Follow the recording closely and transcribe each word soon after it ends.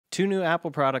Two new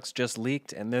Apple products just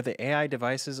leaked, and they're the AI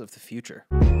devices of the future.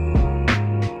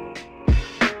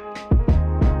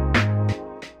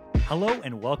 Hello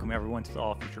and welcome everyone to the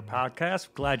All Future Podcast.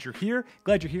 Glad you're here.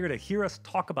 Glad you're here to hear us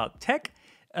talk about tech.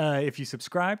 If you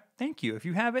subscribe, thank you. If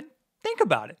you haven't, think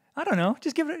about it. I don't know.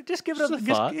 Just give it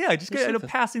a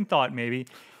passing thought maybe.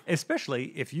 Especially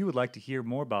if you would like to hear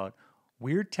more about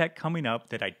weird tech coming up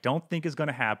that I don't think is going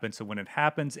to happen. So when it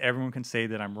happens, everyone can say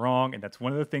that I'm wrong. And that's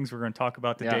one of the things we're going to talk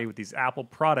about today with these Apple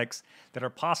products that are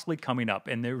possibly coming up.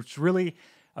 And there's really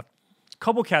a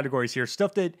couple categories here.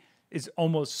 Stuff that is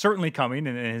almost certainly coming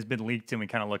and has been leaked, and we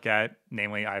kind of look at,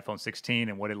 namely iPhone 16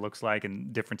 and what it looks like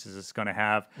and differences it's going to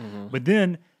have. But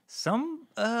then some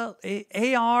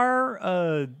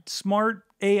AR, smart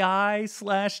AI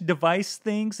 / device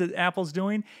things that Apple's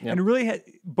doing, and really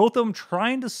both of them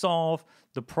trying to solve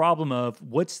the problem of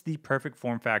what's the perfect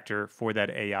form factor for that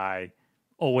AI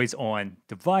always on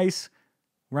device.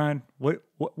 Ryan, what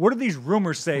do these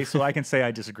rumors say so I can say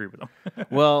I disagree with them?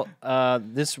 Well,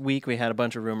 this week we had a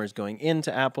bunch of rumors going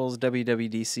into Apple's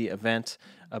WWDC event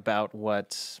about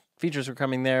what features were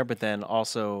coming there, but then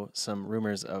also some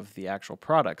rumors of the actual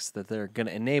products that they're going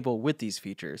to enable with these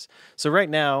features. So right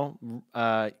now,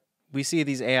 we see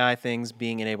these AI things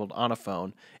being enabled on a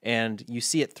phone, and you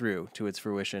see it through to its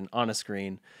fruition on a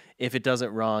screen. If it does it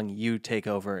wrong, you take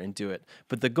over and do it.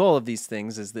 But the goal of these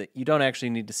things is that you don't actually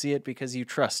need to see it because you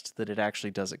trust that it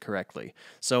actually does it correctly.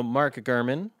 So Mark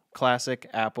Gurman, classic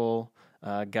Apple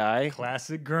guy.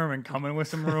 Classic Gurman coming with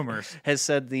some rumors. Has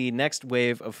said the next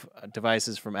wave of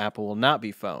devices from Apple will not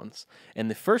be phones. And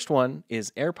the first one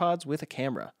is AirPods with a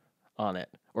camera on it,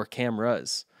 or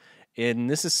cameras. And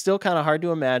this is still kind of hard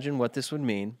to imagine what this would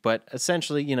mean, but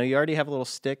essentially, you already have a little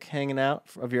stick hanging out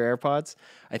of your AirPods.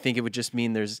 I think it would just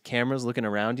mean there's cameras looking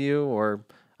around you, or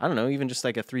I don't know, even just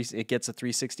like it gets a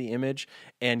 360 image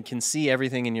and can see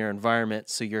everything in your environment.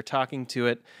 So you're talking to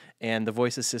it, and the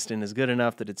voice assistant is good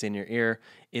enough that it's in your ear.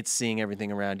 It's seeing everything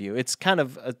around you. It's kind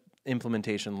of an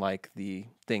implementation like the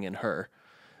thing in Her.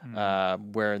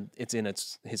 Where it's in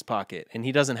his pocket, and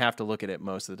he doesn't have to look at it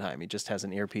most of the time. He just has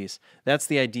an earpiece. That's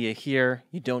the idea here.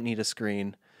 You don't need a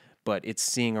screen, but it's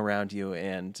seeing around you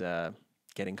and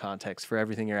getting context for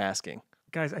everything you're asking.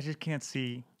 Guys, I just can't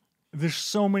see. There's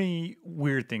so many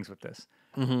weird things with this.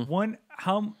 One,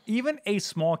 how even a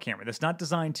small camera that's not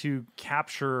designed to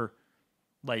capture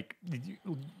like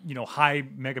high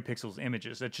megapixels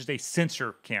images. That's just a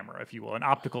sensor camera, if you will, an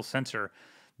optical sensor.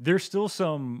 There's still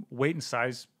some weight and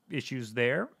size issues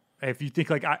there. If you think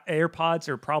like AirPods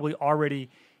are probably already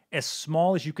as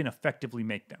small as you can effectively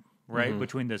make them, right?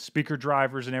 Between the speaker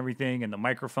drivers and everything and the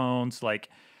microphones, like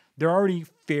they're already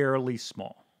fairly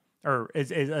small, or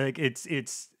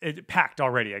it's packed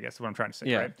already, I guess is what I'm trying to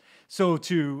say, right? So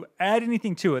to add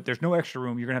anything to it, there's no extra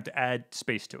room. You're gonna have to add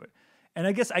space to it. And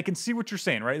I guess I can see what you're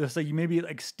saying, right? Let's say you maybe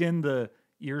extend the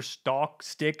ear stalk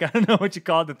stick, I don't know what you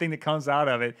call it, the thing that comes out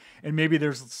of it, and maybe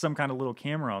there's some kind of little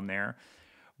camera on there.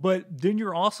 But then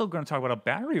you're also going to talk about a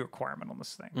battery requirement on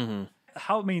this thing.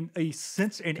 A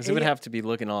sensor, because it would have to be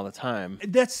looking all the time.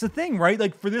 That's the thing, right?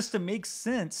 Like for this to make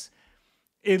sense,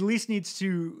 it at least needs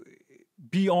to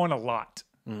be on a lot,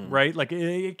 right? Like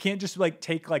it can't just like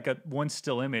take like a one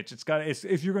still image.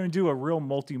 If you're going to do a real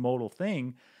multimodal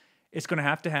thing, it's going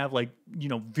to have like,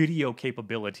 video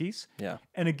capabilities. Yeah.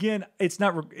 And again, it's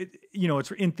not,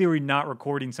 it's in theory not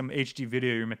recording some HD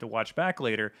video you're meant to watch back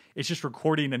later. It's just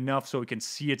recording enough so it can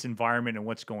see its environment and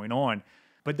what's going on.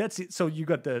 But that's it. So you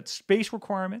got the space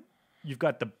requirement. You've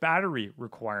got the battery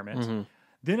requirement.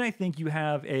 Then I think you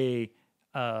have a,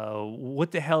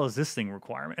 what the hell is this thing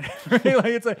requirement?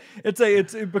 Right? Like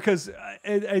it's because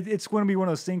it's going to be one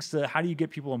of those things to how do you get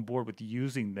people on board with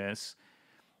using this?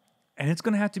 And it's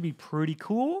going to have to be pretty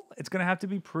cool. It's going to have to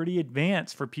be pretty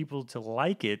advanced for people to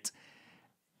like it.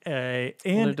 And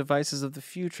the devices of the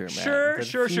future, man.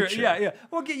 Sure. Yeah.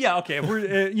 Well, yeah, okay. If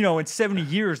we're, in 70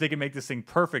 years, they can make this thing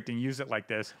perfect and use it like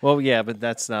this. Well, yeah, but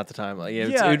that's not the timeline.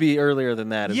 It would be earlier than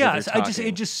that. Yeah,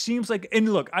 it just seems like,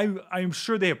 and look, I'm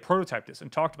sure they have prototyped this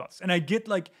and talked about this. And I get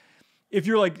like, if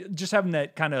you're like just having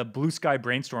that kind of blue sky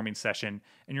brainstorming session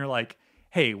and you're like,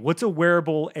 hey, what's a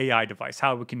wearable AI device?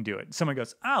 How we can do it? Someone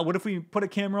goes, what if we put a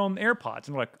camera on the AirPods?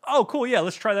 And we're like, oh, cool, yeah,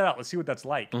 let's try that out. Let's see what that's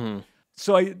like.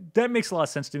 So that makes a lot of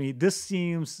sense to me. This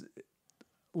seems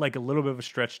like a little bit of a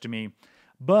stretch to me.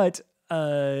 But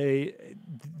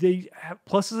they have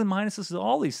pluses and minuses to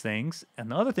all these things.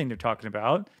 And the other thing they're talking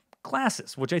about,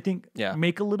 glasses, which I think Yeah.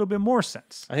 make a little bit more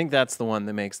sense. I think that's the one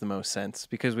that makes the most sense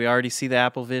because we already see the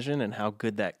Apple Vision and how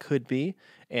good that could be.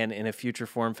 And in a future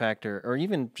form factor, or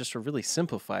even just a really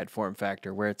simplified form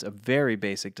factor where it's a very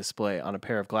basic display on a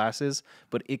pair of glasses,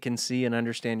 but it can see and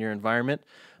understand your environment,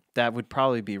 that would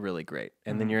probably be really great.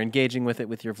 And then you're engaging with it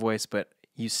with your voice, but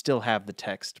you still have the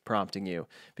text prompting you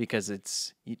because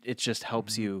it just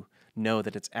helps you know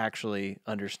that it's actually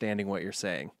understanding what you're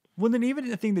saying. Well, then even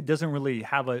the thing that doesn't really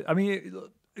have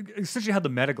essentially how the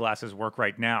Meta glasses work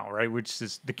right now, right? Which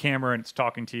is the camera and it's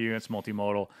talking to you, and it's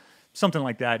multimodal, something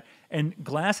like that. And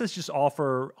glasses just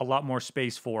offer a lot more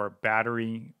space for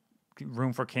battery,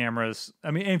 room for cameras.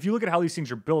 I mean, and if you look at how these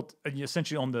things are built,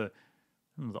 essentially on the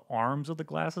arms of the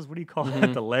glasses, what do you call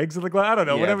it? The legs of the glass? I don't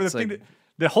know. Yeah, Whatever the it's thing like-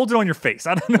 that holds it on your face.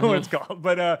 I don't know what it's called,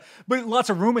 but lots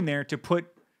of room in there to put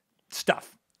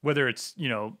stuff, whether it's,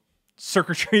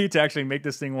 circuitry to actually make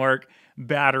this thing work,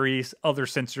 batteries, other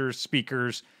sensors,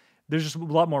 speakers. There's just a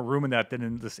lot more room in that than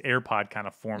in this AirPod kind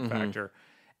of form factor.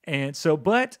 And so,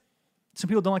 but some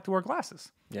people don't like to wear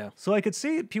glasses. Yeah. So I could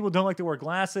see people don't like to wear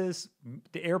glasses.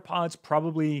 The AirPods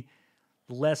probably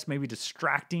less maybe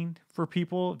distracting for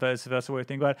people. If that's the way to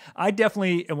think about it. I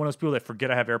definitely am one of those people that forget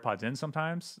I have AirPods in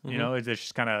sometimes. It's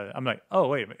just kind of, I'm like, oh,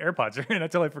 wait, AirPods are in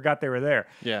until I forgot they were there.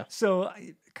 Yeah. So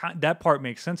that part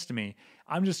makes sense to me.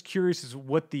 I'm just curious as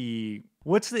what's the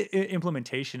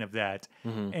implementation of that.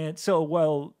 And so,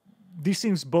 well, these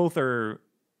things both are,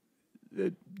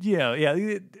 I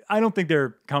don't think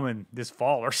they're coming this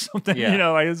fall or something.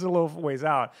 Yeah. It's a little ways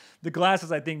out. The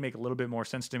glasses, I think, make a little bit more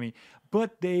sense to me.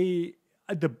 But the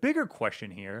bigger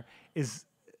question here is,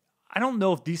 I don't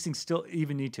know if these things still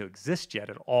even need to exist yet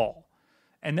at all.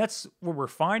 And that's what we're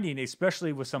finding,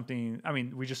 especially with something, I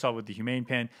mean, we just saw with the Humane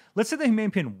Pen. Let's say the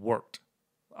Humane Pen worked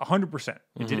 100%.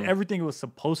 It did everything it was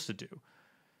supposed to do.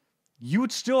 You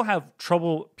would still have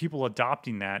trouble people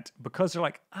adopting that because they're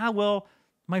like, well,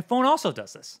 my phone also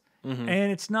does this. And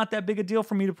it's not that big a deal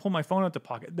for me to pull my phone out the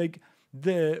pocket. Like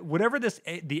the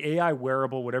AI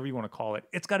wearable, whatever you want to call it,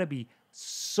 it's got to be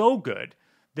so good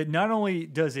that not only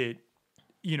does it,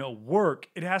 work,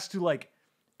 it has to like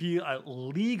be a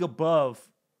league above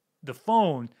the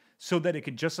phone so that it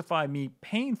can justify me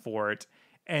paying for it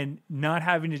and not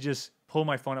having to just pull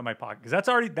my phone out of my pocket.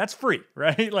 Because that's free,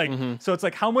 right? Like, so it's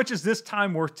like, how much is this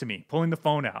time worth to me pulling the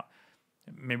phone out?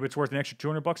 Maybe it's worth an extra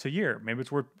 $200 a year. Maybe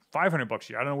it's worth $500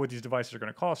 a year. I don't know what these devices are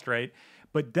going to cost, right?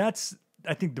 But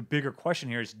I think the bigger question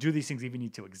here is, do these things even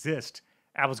need to exist?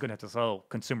 Apple's going to have to sell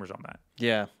consumers on that.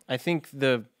 Yeah, I think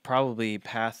the probably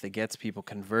path that gets people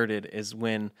converted is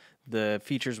when the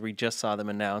features we just saw them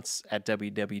announce at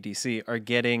WWDC are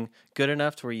getting good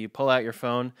enough to where you pull out your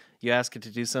phone, you ask it to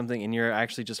do something, and you're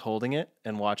actually just holding it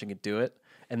and watching it do it,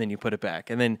 and then you put it back.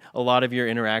 And then a lot of your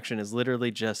interaction is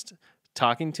literally just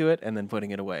talking to it and then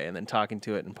putting it away, and then talking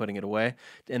to it and putting it away.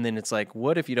 And then it's like,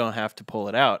 what if you don't have to pull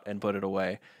it out and put it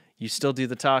away? You still do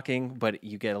the talking, but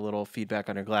you get a little feedback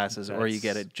on your glasses, or you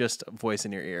get it just a voice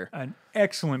in your ear. An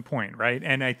excellent point, right?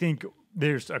 And I think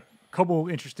there's a couple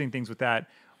interesting things with that.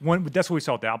 One, that's what we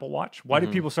saw with the Apple Watch. Why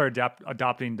did people start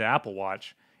adopting the Apple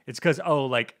Watch? It's because,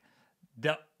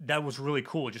 that was really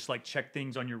cool. Just like check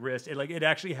things on your wrist. It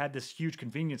actually had this huge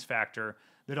convenience factor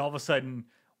that all of a sudden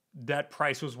that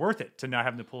price was worth it to not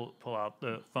having to pull out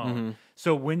the phone.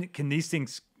 So when can these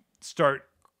things start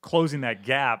closing that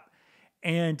gap?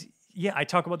 And yeah, I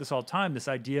talk about this all the time, this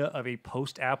idea of a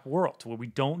post-app world where we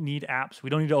don't need apps.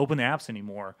 We don't need to open the apps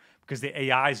anymore because the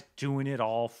AI is doing it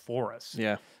all for us.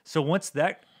 Yeah. So once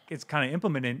that gets kind of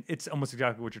implemented, it's almost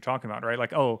exactly what you're talking about, right?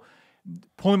 Like,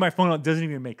 pulling my phone out doesn't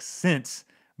even make sense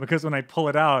because when I pull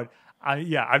it out,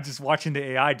 I'm just watching the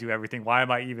AI do everything. Why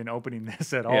am I even opening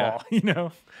this at all?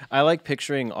 I like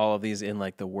picturing all of these in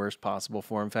like the worst possible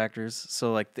form factors.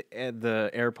 So like the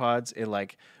AirPods, it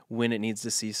like when it needs to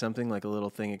see something, like a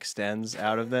little thing extends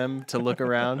out of them to look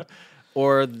around,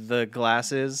 or the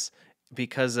glasses.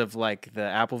 Because of like the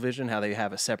Apple Vision, how they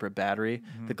have a separate battery,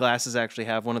 the glasses actually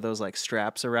have one of those like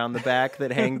straps around the back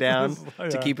that hang down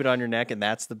to keep it on your neck, and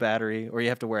that's the battery. Or you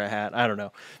have to wear a hat. I don't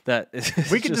know.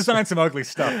 We could design some ugly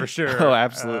stuff for sure. Oh,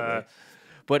 absolutely.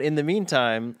 But in the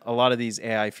meantime, a lot of these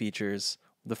AI features,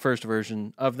 the first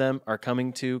version of them are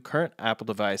coming to current Apple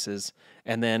devices,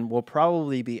 and then will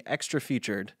probably be extra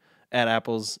featured at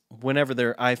Apple's whenever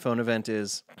their iPhone event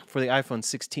is for the iPhone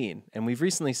 16. And we've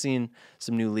recently seen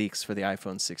some new leaks for the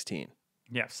iPhone 16.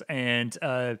 Yes, and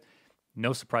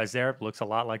no surprise there. It looks a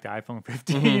lot like the iPhone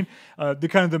 15.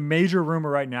 The major rumor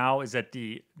right now is that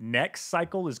the next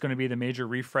cycle is going to be the major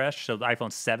refresh. So the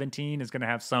iPhone 17 is going to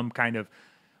have some kind of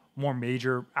more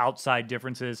major outside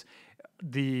differences.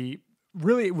 The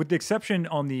really, with the exception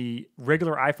on the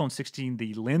regular iPhone 16,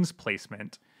 the lens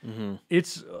placement,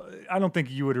 it's I don't think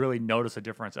you would really notice a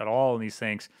difference at all in these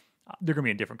things. They're going to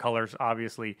be in different colors,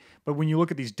 obviously, but when you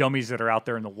look at these dummies that are out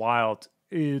there in the wild,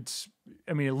 it's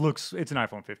an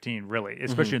iPhone 15, really,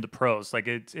 especially in the pros. Like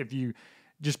if you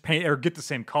just paint or get the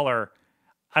same color,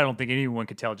 I don't think anyone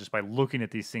could tell just by looking at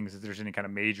these things if there's any kind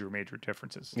of major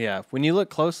differences. Yeah. When you look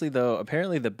closely, though,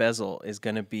 apparently the bezel is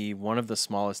going to be one of the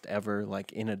smallest ever,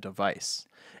 like in a device.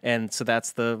 And so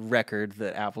that's the record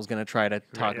that Apple's going to try to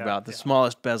talk about, the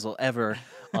smallest bezel ever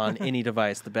on any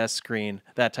device, the best screen,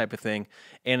 that type of thing.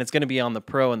 And it's going to be on the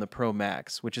Pro and the Pro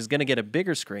Max, which is going to get a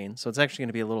bigger screen. So it's actually going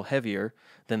to be a little heavier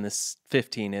than this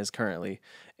 15 is currently.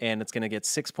 And it's going to get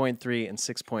 6.3 and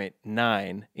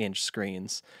 6.9 inch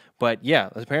screens. But yeah,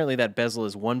 apparently that bezel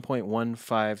is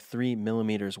 1.153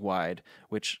 millimeters wide,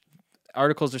 which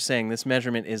articles are saying this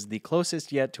measurement is the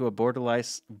closest yet to a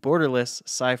borderless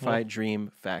sci-fi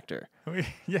dream factor.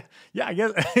 Yeah, I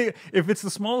guess if it's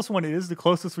the smallest one, it is the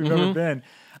closest we've ever been.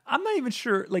 I'm not even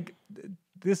sure. Like,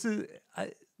 this is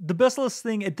the bezel-less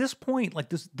thing at this point. Like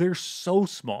this, they're so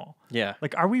small. Yeah.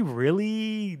 Like, are we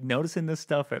really noticing this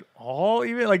stuff at all?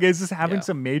 Even like, is this having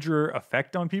some major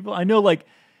effect on people? I know, like.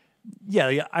 Yeah,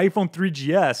 the iPhone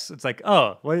 3GS, it's like,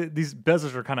 oh, well, these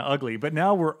bezels are kind of ugly. But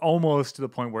now we're almost to the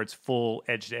point where it's full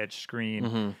edge-to-edge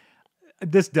screen.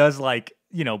 This does, like,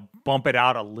 bump it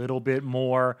out a little bit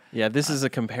more. Yeah, this is a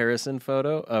comparison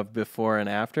photo of before and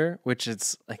after, which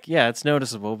it's like, yeah, it's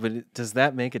noticeable. But does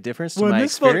that make a difference to my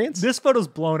experience? This photo's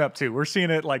blown up, too. We're seeing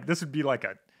it like this would be like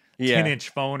a 10-inch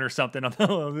phone or something on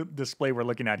the display we're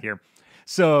looking at here.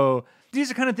 So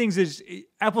these are kind of things is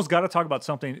Apple's got to talk about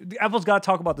something. Apple's got to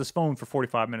talk about this phone for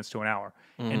 45 minutes to an hour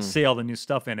and say all the new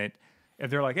stuff in it. If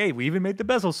they're like, hey, we even made the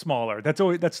bezel smaller.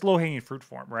 That's low hanging fruit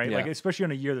for them, right? Yeah. Like, especially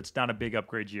on a year that's not a big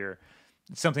upgrade year.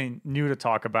 It's something new to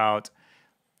talk about.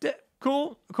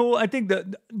 Cool. I think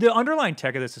the underlying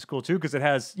tech of this is cool too, because it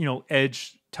has,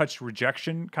 edge touch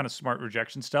rejection, kind of smart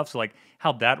rejection stuff. So like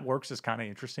how that works is kind of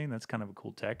interesting. That's kind of a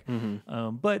cool tech.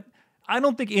 But I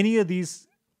don't think any of these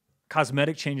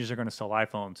cosmetic changes are going to sell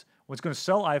iPhones. What's going to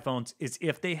sell iPhones is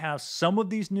if they have some of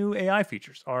these new AI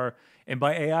features. And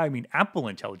by AI, I mean Apple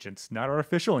intelligence, not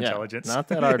artificial intelligence. Not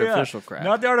that artificial crap.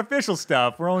 Not the artificial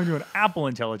stuff. We're only doing Apple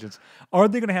intelligence. Are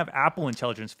they going to have Apple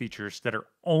intelligence features that are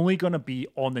only going to be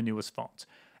on the newest phones?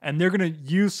 And they're going to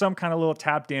use some kind of little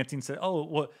tap dancing, say, oh,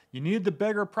 well, you needed the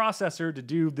bigger processor to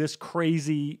do this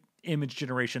crazy image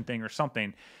generation thing or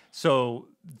something. So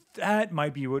that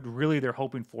might be what really they're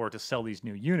hoping for to sell these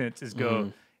new units is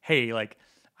go, hey, like,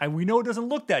 we know it doesn't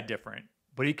look that different,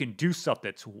 but it can do stuff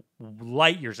that's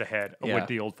light years ahead of what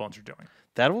the old phones are doing.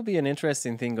 That will be an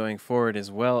interesting thing going forward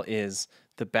as well, is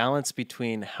the balance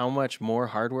between how much more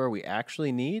hardware we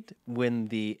actually need when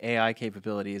the AI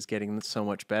capability is getting so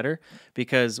much better.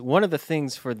 Because one of the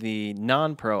things for the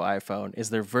non-Pro iPhone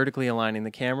is they're vertically aligning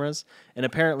the cameras, and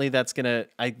apparently they're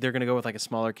gonna go with like a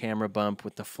smaller camera bump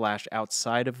with the flash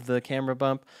outside of the camera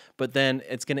bump, but then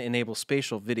it's gonna enable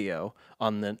spatial video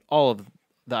on all of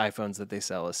the iPhones that they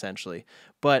sell, essentially.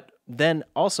 But then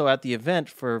also at the event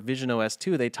for Vision OS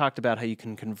 2, they talked about how you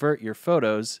can convert your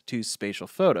photos to spatial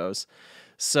photos.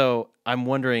 So I'm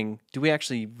wondering, do we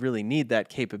actually really need that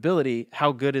capability?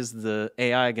 How good is the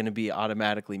AI going to be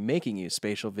automatically making you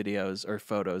spatial videos or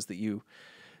photos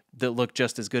that look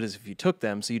just as good as if you took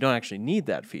them, so you don't actually need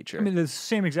that feature? I mean, the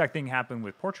same exact thing happened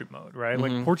with portrait mode, right?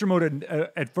 Like portrait mode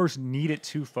at first needed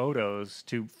two photos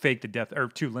to fake the depth, or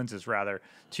two lenses rather,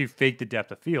 to fake the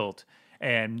depth of field.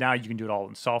 And now you can do it all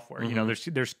in software.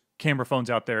 There's camera phones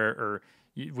out there or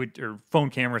phone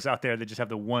cameras out there that just have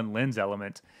the one lens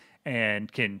element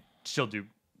and can still do,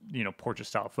 portrait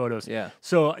style photos. Yeah.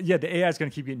 So yeah, the AI is going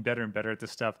to keep getting better and better at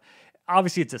this stuff.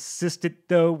 Obviously, it's assisted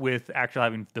though with actually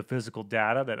having the physical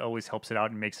data that always helps it out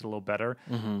and makes it a little better.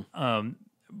 But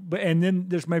then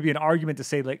there's maybe an argument to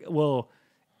say like, well,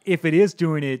 if it is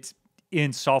doing it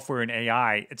in software and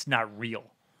AI, it's not real.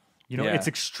 It's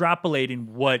extrapolating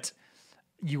what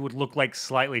you would look like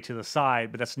slightly to the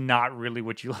side, but that's not really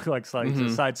what you look like slightly to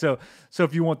the side. So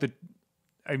if you want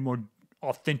a more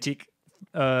authentic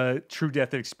true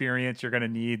depth experience, you're going to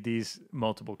need these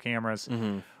multiple cameras.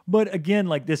 But again,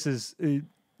 like this is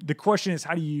the question is,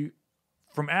 how do you,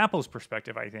 from Apple's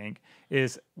perspective, I think,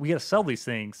 is we got to sell these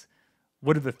things.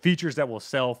 What are the features that will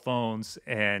sell phones,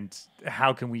 and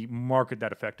how can we market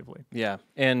that effectively? Yeah,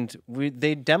 and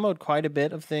they demoed quite a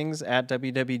bit of things at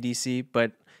WWDC,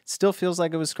 but still feels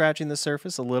like it was scratching the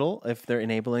surface a little if they're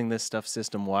enabling this stuff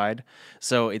system-wide.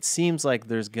 So it seems like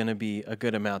there's going to be a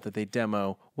good amount that they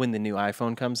demo when the new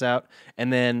iPhone comes out.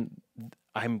 And then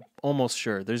I'm almost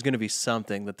sure there's going to be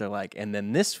something that they're like, and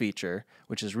then this feature,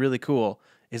 which is really cool,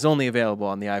 is only available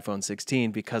on the iPhone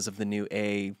 16 because of the new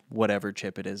A whatever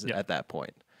chip it is at that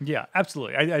point. Yeah,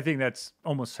 absolutely. I think that's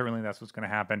almost certainly that's what's going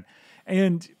to happen,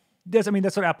 and that's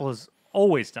what Apple has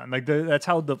always done. Like that's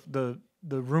how the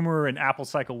rumor and Apple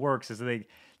cycle works. Is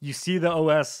you see the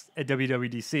OS at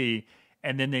WWDC,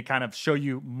 and then they kind of show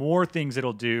you more things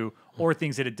it'll do or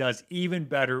things that it does even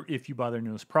better if you buy their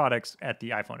newest products at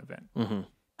the iPhone event. Mm-hmm.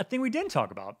 A thing we didn't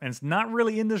talk about, and it's not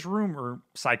really in this rumor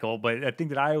cycle, but a thing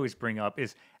that I always bring up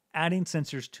is adding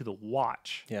sensors to the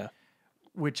watch. Yeah.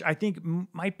 Which I think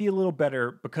might be a little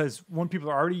better because one, people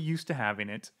are already used to having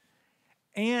it.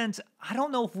 And I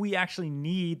don't know if we actually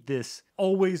need this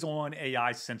always on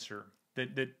AI sensor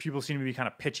that people seem to be kind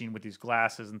of pitching with these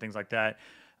glasses and things like that.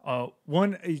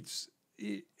 One, I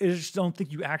just don't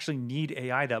think you actually need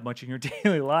AI that much in your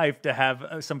daily life to have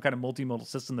some kind of multimodal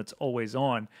system that's always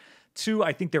on. Two,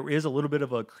 I think there is a little bit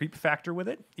of a creep factor with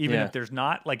it, even if there's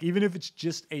not, like, even if it's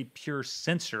just a pure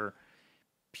sensor.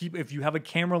 If you have a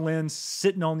camera lens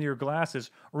sitting on your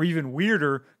glasses, or even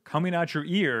weirder, coming out your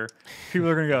ear, people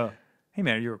are going to go, "Hey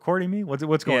man, are you recording me? What's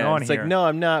going on it's here?" Like, no,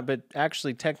 I'm not, but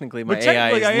actually technically my AI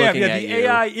is looking at you. The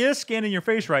AI is scanning your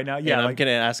face right now. Yeah, and I'm going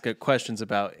to ask questions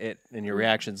about it and your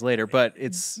reactions later, but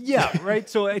it's... Yeah, right?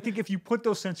 So I think if you put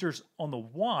those sensors on the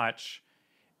watch,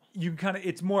 you kind of,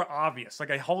 it's more obvious.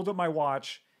 Like I hold up my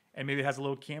watch and maybe it has a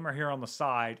little camera here on the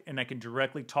side and I can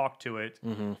directly talk to it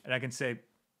and I can say,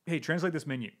 "Hey, translate this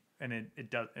menu." And it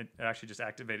does. It actually just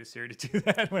activated Siri to do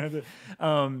that.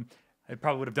 I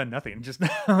probably would have done nothing. Just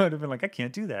I would have been like, I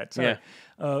can't do that. Sorry.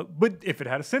 Yeah. But if it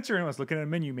had a sensor and I was looking at a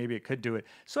menu, maybe it could do it.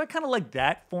 So I kind of like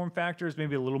that form factor is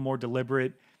maybe a little more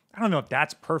deliberate. I don't know if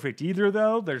that's perfect either,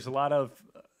 though. There's a lot of,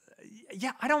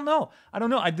 I don't know.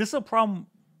 This is a problem.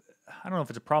 I don't know if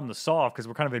it's a problem to solve because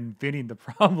we're kind of inventing the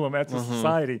problem as a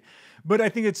society. But I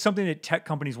think it's something that tech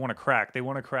companies want to crack. They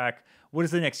want to crack what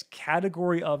is the next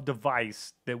category of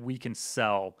device that we can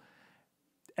sell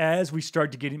as we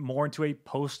start to get more into a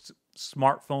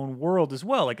post-smartphone world as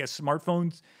well. Like as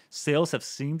smartphones sales have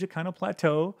seemed to kind of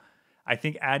plateau, I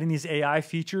think adding these AI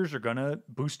features are going to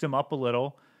boost them up a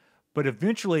little. But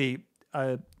eventually,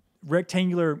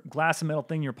 rectangular glass and metal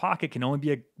thing in your pocket can only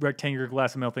be a rectangular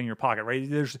glass and metal thing in your pocket, right?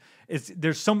 There's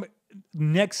some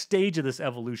next stage of this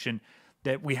evolution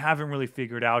that we haven't really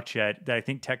figured out yet that I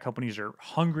think tech companies are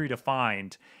hungry to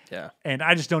find. Yeah. And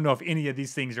I just don't know if any of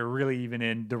these things are really even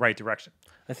in the right direction.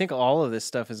 I think all of this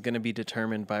stuff is going to be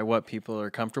determined by what people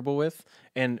are comfortable with,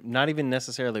 and not even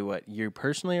necessarily what you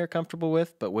personally are comfortable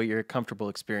with, but what you're comfortable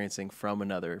experiencing from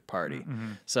another party.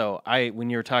 So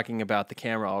when you were talking about the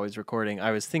camera always recording,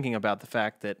 I was thinking about the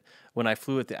fact that when I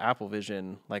flew with the Apple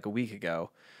Vision like a week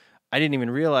ago, I didn't even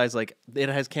realize like it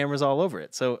has cameras all over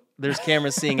it. So there's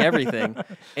cameras seeing everything.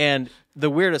 And the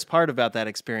weirdest part about that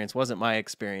experience wasn't my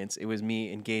experience. It was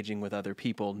me engaging with other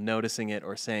people, noticing it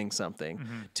or saying something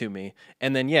to me.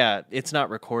 And then, it's not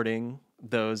recording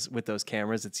those with those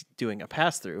cameras. It's doing a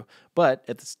pass through, but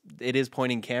it is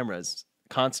pointing cameras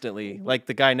constantly. Like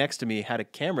the guy next to me had a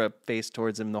camera faced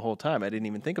towards him the whole time. I didn't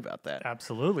even think about that.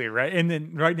 Absolutely, right? And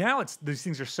then right now, these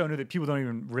things are so new that people don't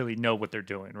even really know what they're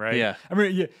doing, right? Yeah. I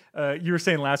mean, you were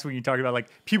saying last week you talked about like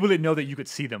people didn't know that you could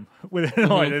see them with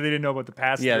it on. They didn't know about the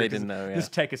pass. Yeah, they didn't know. Yeah. This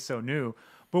tech is so new,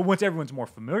 but once everyone's more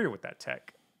familiar with that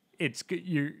tech,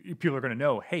 people are going to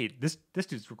know. Hey, this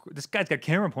guy's got a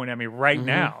camera pointing at me right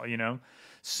now. You know.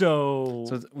 So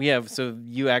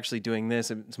you actually doing this,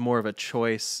 it's more of a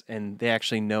choice, and they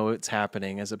actually know it's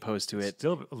happening as opposed to it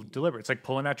still deliberate. It's like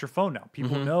pulling out your phone now.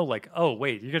 People know, like, oh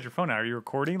wait, you got your phone out. Are you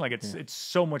recording? Like it's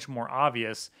so much more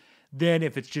obvious than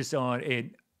if it's just on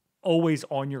an always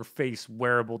on your face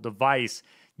wearable device.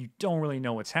 You don't really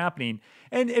know what's happening.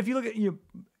 And if you look at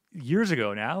years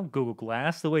ago now, Google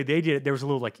Glass, the way they did it, there was a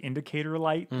little like indicator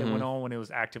light that went on when it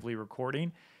was actively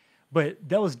recording. But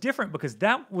that was different because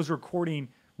that was recording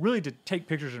really to take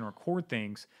pictures and record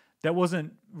things. That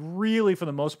wasn't really, for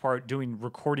the most part, doing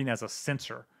recording as a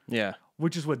sensor. Yeah.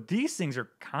 Which is what these things are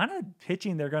kind of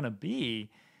pitching they're going to be.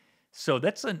 So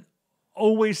that's an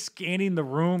always scanning the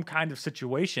room kind of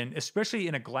situation, especially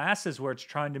in a glasses where it's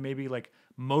trying to maybe like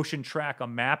motion track a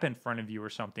map in front of you or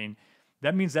something.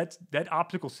 That means that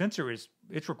optical sensor it's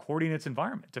recording its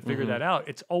environment to figure that out.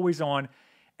 It's always on.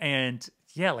 And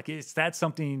yeah, like that's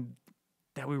something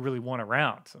that we really want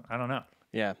around. So I don't know.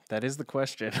 Yeah, that is the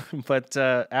question. But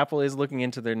Apple is looking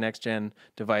into their next gen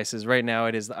devices. Right now,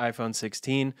 it is the iPhone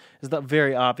 16 is the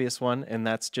very obvious one, and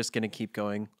that's just going to keep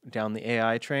going down the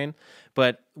AI train.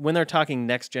 But when they're talking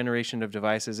next generation of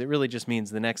devices, it really just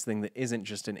means the next thing that isn't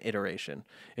just an iteration.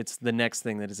 It's the next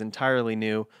thing that is entirely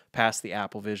new, past the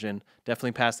Apple Vision,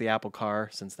 definitely past the Apple Car,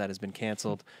 since that has been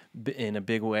canceled in a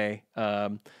big way.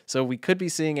 So we could be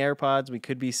seeing AirPods, we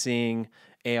could be seeing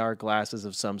AR glasses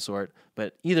of some sort,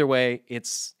 but either way,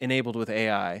 it's enabled with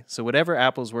AI. So whatever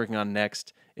Apple's working on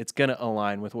next, it's going to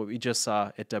align with what we just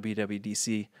saw at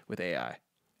WWDC with AI.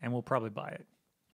 And we'll probably buy it.